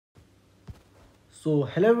So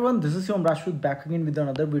hello everyone, this is your Rashid back again with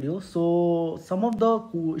another video. So some of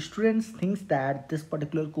the students thinks that this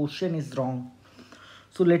particular question is wrong.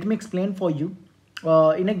 So let me explain for you.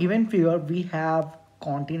 In a given figure, we have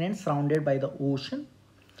continents surrounded by the ocean,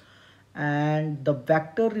 and the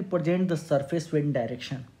vector represent the surface wind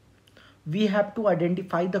direction. We have to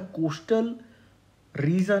identify the coastal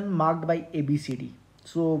region marked by ABCD.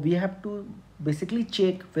 So we have to basically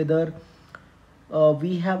check whether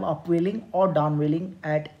we have upwelling or downwelling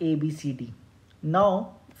at ABCD.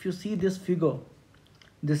 Now, if you see this figure,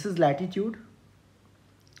 this is latitude,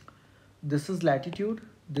 this is latitude,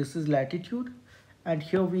 this is latitude, and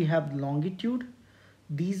here we have longitude.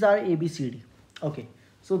 These are ABCD. Okay,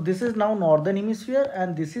 so this is now northern hemisphere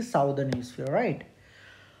and this is southern hemisphere, right?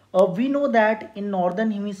 We know that in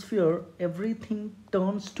northern hemisphere everything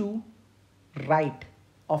turns to right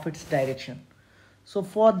of its direction. So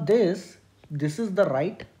for this is the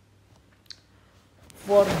right.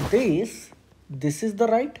 For this is the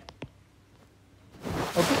right.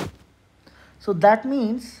 Okay, so that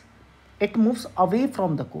means it moves away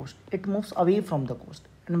from the coast. It moves away from the coast,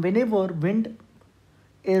 and whenever wind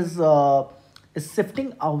is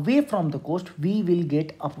shifting away from the coast, we will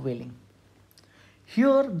get upwelling.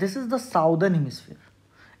 Here, this is the southern hemisphere.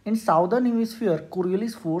 In southern hemisphere,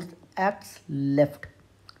 Coriolis force acts left.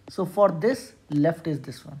 So for this, left is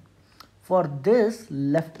this one. For this,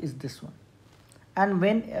 left is this one. And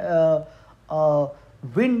when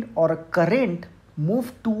wind or a current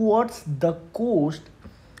move towards the coast,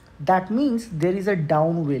 that means there is a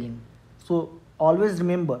downwelling. So always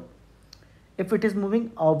remember, if it is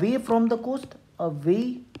moving away from the coast,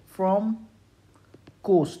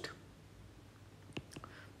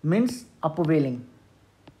 means upwelling.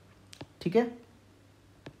 ठीक है?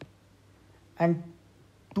 And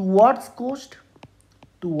towards coast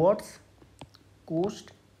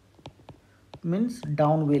means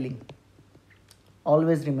downwelling.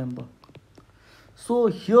 Always remember. So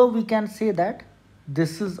here we can say that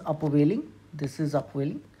this is upwelling,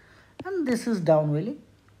 and this is downwelling,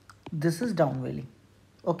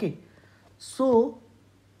 Okay, so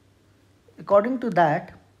according to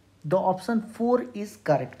that, the option 4 is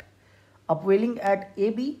correct. Upwelling at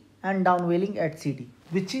AB and downwelling at CD,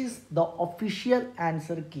 which is the official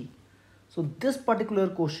answer key. So this particular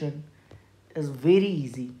question is very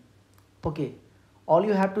easy. Okay, all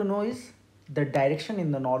you have to know is the direction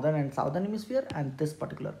in the northern and southern hemisphere and this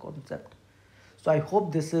particular concept. So I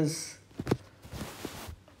hope this is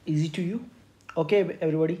easy to you. Okay,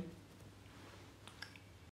 everybody.